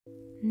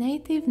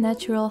Native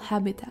natural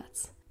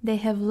habitats. They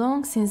have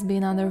long since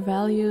been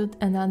undervalued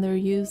and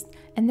underused,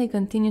 and they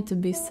continue to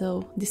be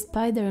so,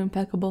 despite their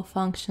impeccable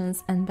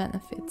functions and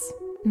benefits.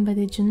 But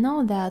did you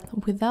know that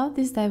without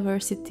this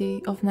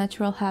diversity of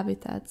natural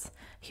habitats,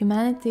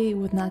 humanity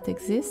would not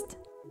exist?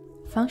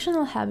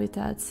 Functional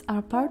habitats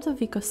are part of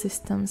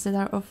ecosystems that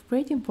are of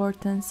great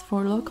importance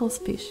for local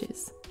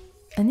species.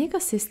 An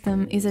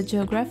ecosystem is a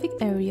geographic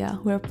area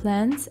where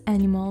plants,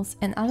 animals,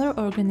 and other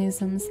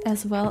organisms,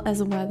 as well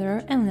as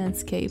weather and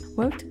landscape,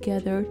 work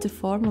together to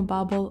form a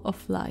bubble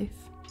of life.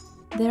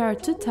 There are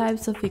two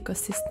types of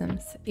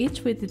ecosystems,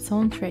 each with its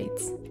own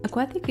traits: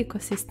 aquatic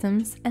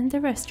ecosystems and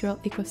terrestrial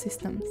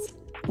ecosystems.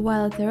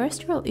 While a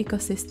terrestrial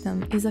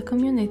ecosystem is a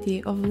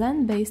community of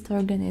land-based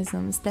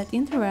organisms that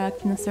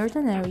interact in a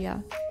certain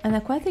area, an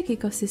aquatic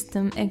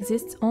ecosystem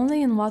exists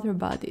only in water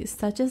bodies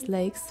such as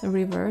lakes,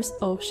 rivers,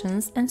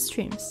 oceans, and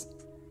streams.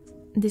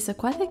 These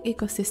aquatic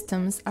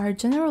ecosystems are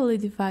generally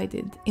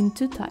divided in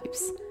two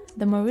types: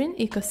 the marine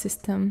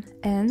ecosystem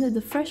and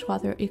the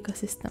freshwater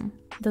ecosystem.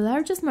 The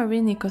largest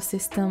marine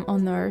ecosystem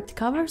on Earth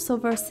covers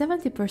over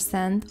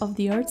 70% of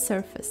the Earth's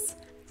surface.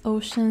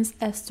 Oceans,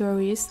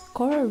 estuaries,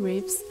 coral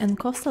reefs, and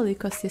coastal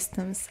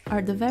ecosystems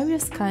are the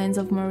various kinds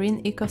of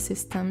marine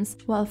ecosystems,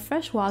 while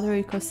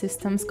freshwater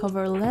ecosystems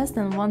cover less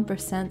than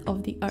 1%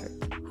 of the Earth.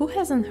 Who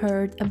hasn't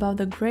heard about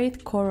the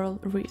great coral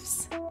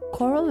reefs?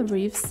 Coral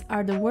reefs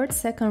are the world's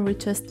second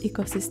richest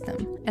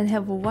ecosystem and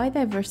have a wide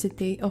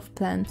diversity of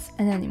plants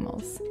and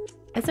animals.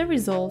 As a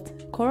result,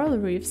 coral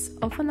reefs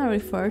often are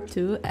referred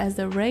to as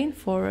the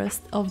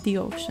rainforest of the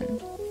ocean.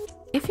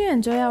 If you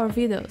enjoy our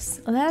videos,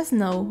 let us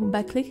know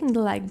by clicking the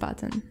like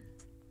button.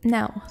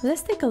 Now,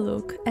 let's take a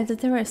look at the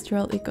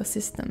terrestrial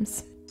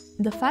ecosystems.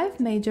 The 5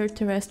 major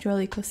terrestrial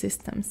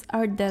ecosystems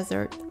are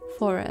desert,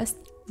 forest,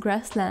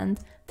 grassland,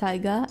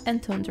 taiga,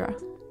 and tundra.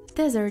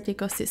 Desert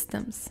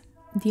ecosystems.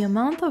 The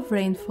amount of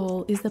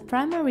rainfall is the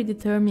primary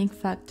determining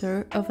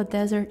factor of a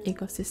desert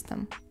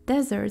ecosystem.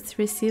 Deserts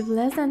receive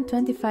less than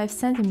 25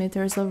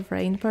 centimeters of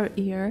rain per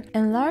year,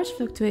 and large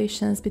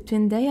fluctuations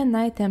between day and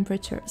night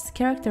temperatures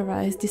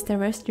characterize this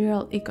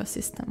terrestrial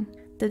ecosystem.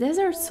 The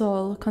desert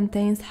soil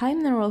contains high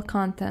mineral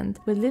content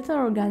with little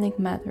organic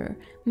matter,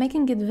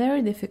 making it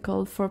very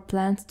difficult for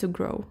plants to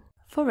grow.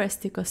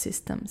 Forest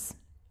ecosystems.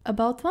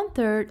 About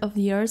 1/3 of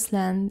the Earth's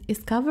land is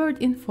covered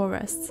in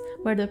forests,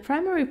 where the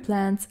primary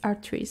plants are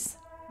trees.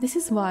 This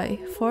is why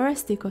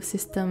forest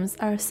ecosystems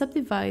are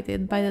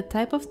subdivided by the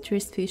type of tree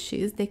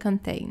species they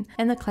contain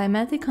and the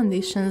climatic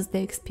conditions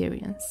they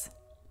experience.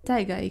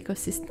 Taiga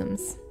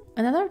ecosystems.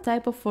 Another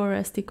type of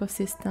forest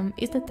ecosystem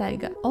is the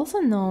taiga, also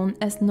known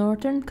as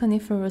northern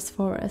coniferous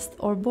forest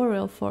or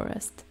boreal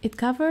forest. It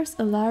covers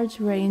a large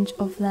range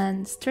of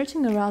land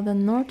stretching around the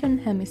northern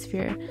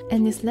hemisphere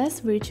and is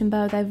less rich in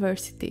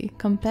biodiversity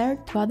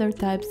compared to other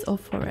types of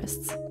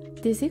forests.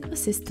 These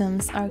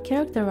ecosystems are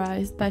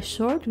characterized by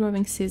short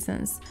growing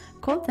seasons,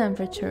 cold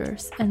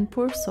temperatures, and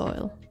poor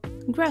soil.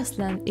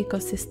 Grassland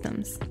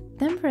ecosystems.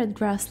 Temperate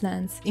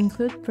grasslands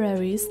include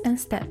prairies and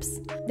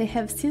steppes. They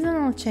have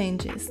seasonal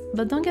changes,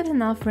 but don't get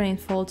enough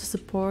rainfall to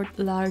support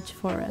large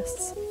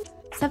forests.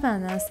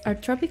 Savannas are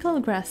tropical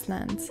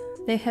grasslands.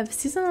 They have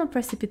seasonal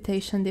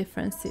precipitation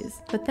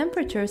differences, but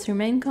temperatures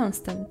remain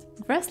constant.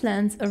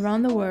 Grasslands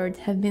around the world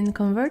have been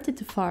converted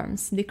to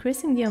farms,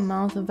 decreasing the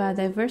amount of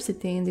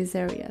biodiversity in these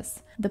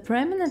areas. The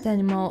preeminent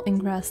animal in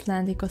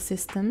grassland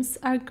ecosystems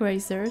are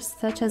grazers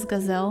such as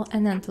gazelle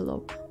and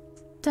antelope.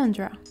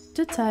 Tundra.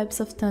 Two types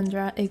of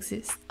tundra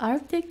exist: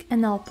 Arctic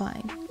and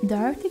alpine. The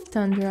Arctic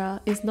tundra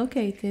is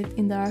located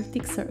in the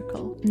Arctic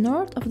Circle,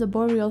 north of the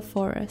boreal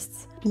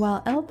forests,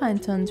 while alpine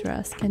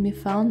tundras can be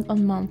found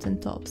on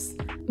mountaintops.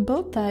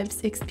 Both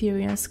types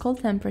experience cold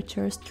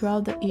temperatures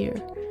throughout the year.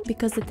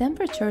 Because the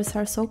temperatures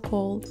are so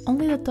cold,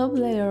 only the top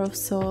layer of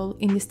soil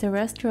in this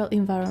terrestrial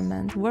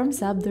environment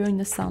warms up during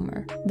the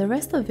summer. The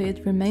rest of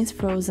it remains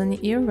frozen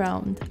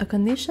year-round, a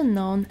condition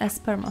known as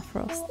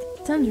permafrost.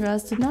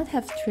 Tundras do not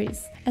have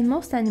trees, and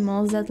most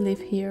animals that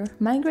live here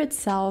migrate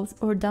south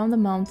or down the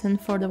mountain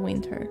for the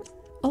winter.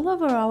 All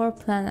over our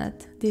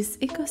planet, these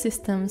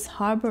ecosystems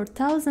harbor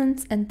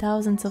thousands and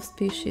thousands of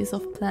species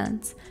of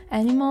plants,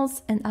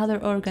 animals, and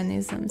other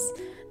organisms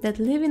that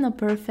live in a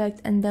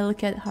perfect and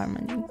delicate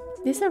harmony.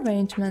 This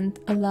arrangement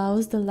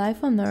allows the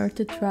life on Earth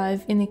to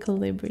thrive in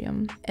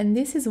equilibrium, and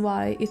this is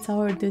why it's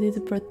our duty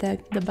to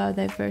protect the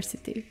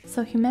biodiversity,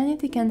 so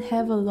humanity can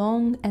have a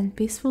long and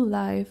peaceful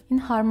life in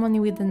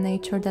harmony with the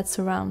nature that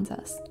surrounds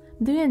us.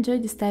 Do you enjoy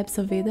these types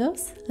of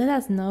videos? Let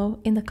us know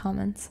in the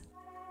comments.